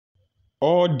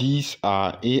All these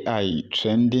are AI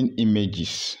trending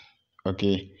images.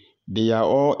 Okay, they are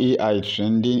all AI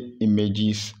trending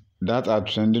images that are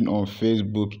trending on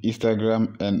Facebook,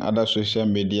 Instagram, and other social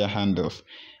media handles.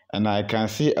 And I can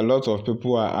see a lot of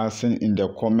people are asking in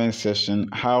the comment section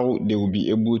how they will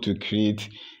be able to create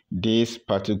these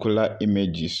particular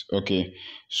images. Okay,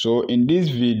 so in this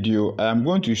video I am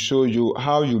going to show you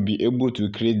how you'll be able to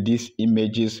create these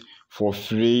images for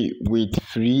free with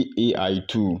free AI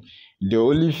tool. The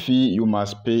only fee you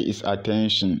must pay is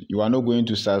attention. You are not going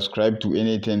to subscribe to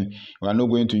anything, you are not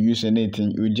going to use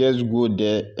anything. You just go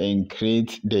there and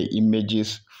create the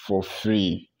images for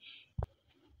free.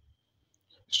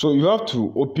 So you have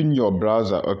to open your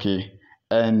browser, okay?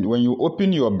 And when you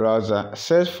open your browser,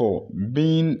 search for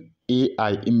Bing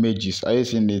AI images. Are you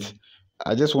seeing it?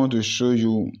 I just want to show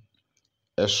you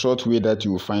a short way that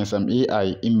you will find some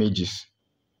AI images.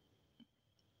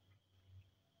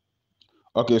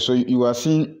 Okay, so you are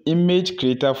seeing image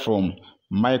creator from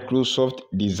Microsoft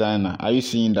Designer. Are you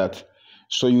seeing that?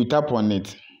 So you tap on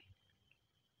it.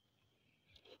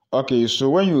 Okay, so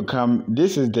when you come,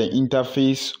 this is the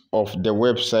interface of the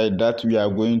website that we are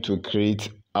going to create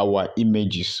our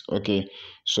images. Okay,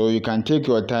 so you can take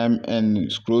your time and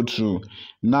scroll through.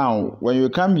 Now when you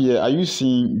come here, are you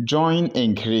seeing join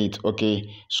and create? Okay,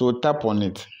 so tap on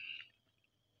it.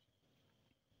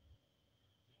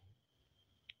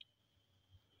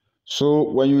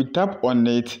 So when you tap on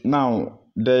it, now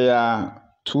there are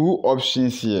two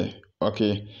options here.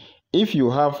 Okay, if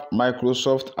you have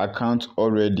Microsoft account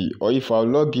already, or if you are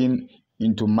logging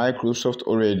into Microsoft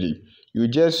already, you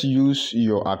just use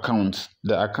your account,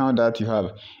 the account that you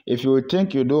have. If you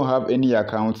think you don't have any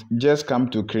account, just come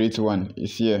to create one.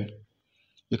 It's here.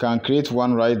 You can create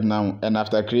one right now, and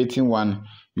after creating one,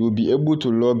 you will be able to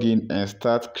log in and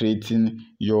start creating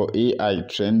your AI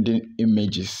trending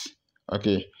images.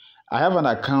 Okay, I have an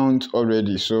account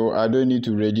already, so I don't need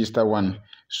to register one.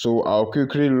 So I'll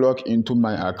quickly log into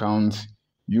my account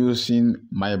using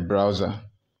my browser.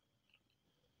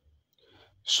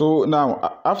 So now,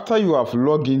 after you have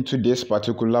logged into this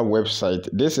particular website,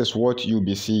 this is what you'll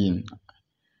be seeing.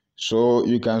 So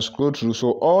you can scroll through.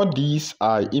 So all these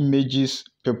are images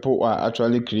people are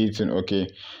actually creating. Okay,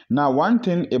 now one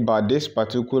thing about this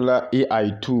particular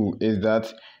AI tool is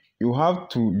that you have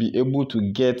to be able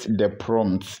to get the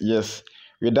prompts. Yes,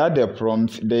 without the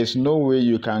prompt there is no way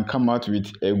you can come out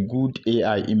with a good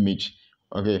AI image.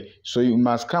 Okay, so you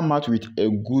must come out with a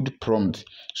good prompt.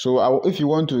 So if you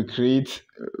want to create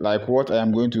like what I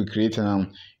am going to create now,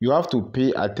 you have to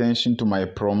pay attention to my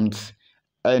prompts,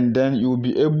 and then you'll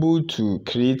be able to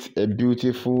create a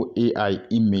beautiful AI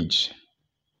image.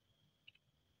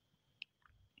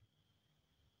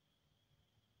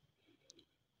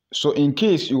 So in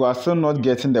case you are still not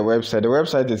getting the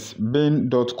website is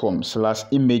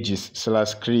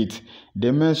bing.com/images/create.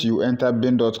 The means you enter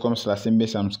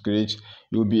bing.com/images/create,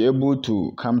 you'll be able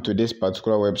to come to this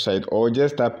particular website, or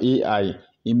just type AI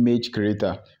image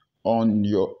creator on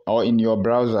your or in your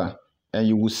browser, and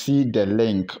you will see the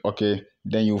link. Okay,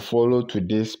 then you follow to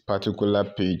this particular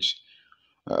page.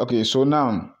 Okay, so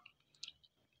now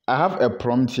I have a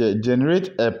prompt here.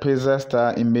 Generate a pizza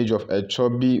star image of a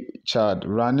chubby child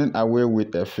running away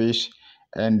with a fish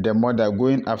and the mother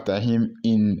going after him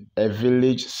in a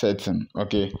village setting.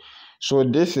 Okay, so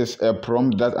this is a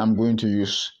prompt that I'm going to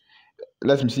use.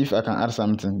 Let me see if I can add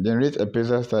something. Generate a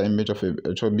pizza star image of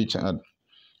a chubby child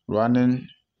running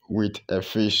with a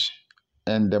fish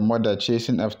and the mother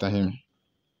chasing after him.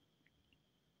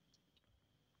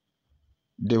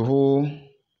 The whole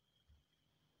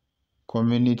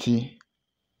community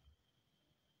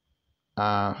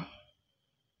are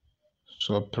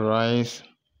surprised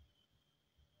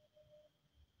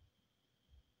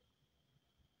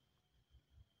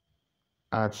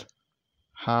at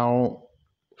how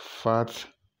fat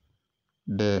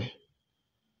the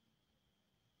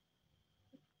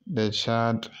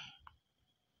child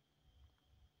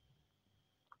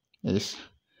is.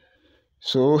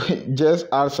 So just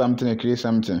add something and create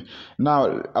something.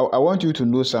 Now I want you to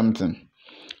know something.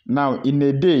 Now in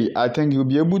a day, I think you'll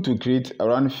be able to create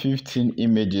around 15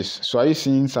 images. So are you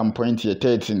seeing some point here?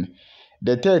 13.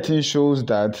 The 13 shows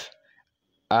that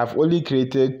I've only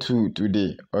created 2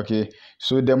 today. Okay,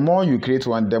 so the more you create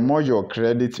one, the more your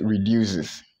credit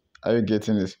reduces. Are you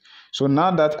getting this? So now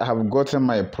that I have gotten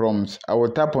my prompts, I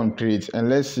will tap on create, and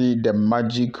let's see the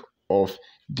magic of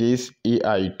this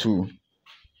AI tool.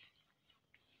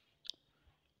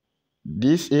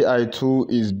 This AI tool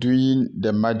is doing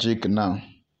the magic now.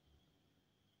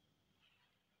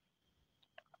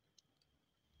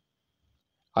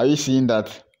 Are you seeing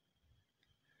that?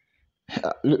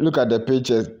 Look at the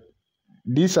pictures.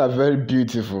 these are very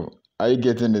beautiful. Are you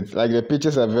getting it? Like the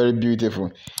pictures are very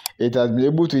beautiful. It has been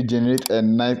able to generate a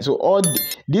nice. So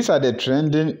these are the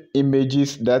trending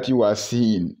images that you are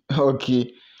seeing.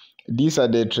 Okay, these are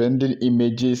the trending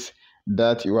images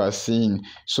that you are seeing.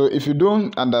 So if you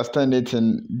don't understand it,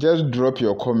 just drop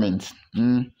your comments.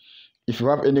 If you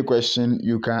have any question,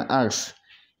 you can ask,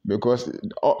 because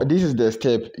this is the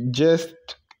step. Just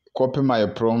copy my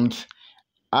prompt,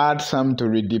 add some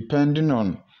to it depending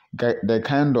on the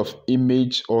kind of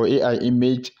image or AI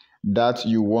image that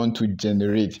you want to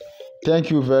generate.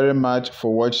 Thank you very much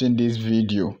for watching this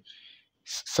video.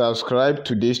 Subscribe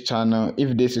to this channel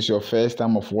if this is your first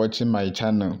time of watching my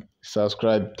channel.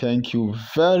 Subscribe. Thank you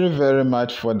very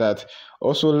much for that.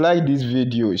 Also, like this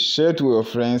video, share to your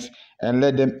friends, and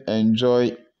let them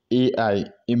enjoy AI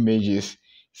images.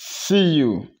 See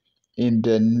you in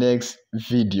the next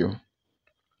video.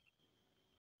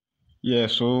 Yeah,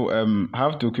 so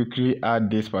have to quickly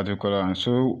add this particular one.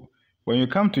 So when you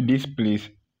come to this place,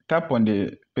 tap on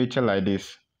the picture like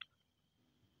this.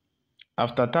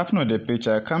 After tapping on the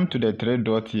picture, come to the three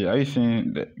dot here. Are you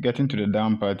seeing getting to the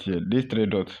down part here? This three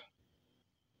dots.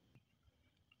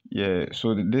 Yeah,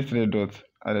 so this three dots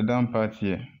at the down part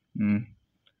here.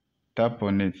 Tap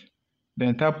on it.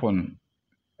 Then tap on,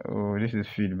 oh, this is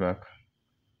feedback.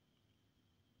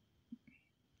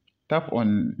 Tap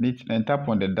on it and tap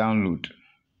on the download.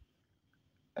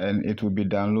 And it will be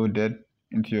downloaded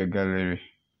into your gallery.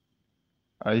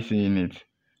 Are you seeing it?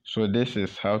 So this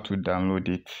is how to download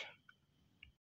it.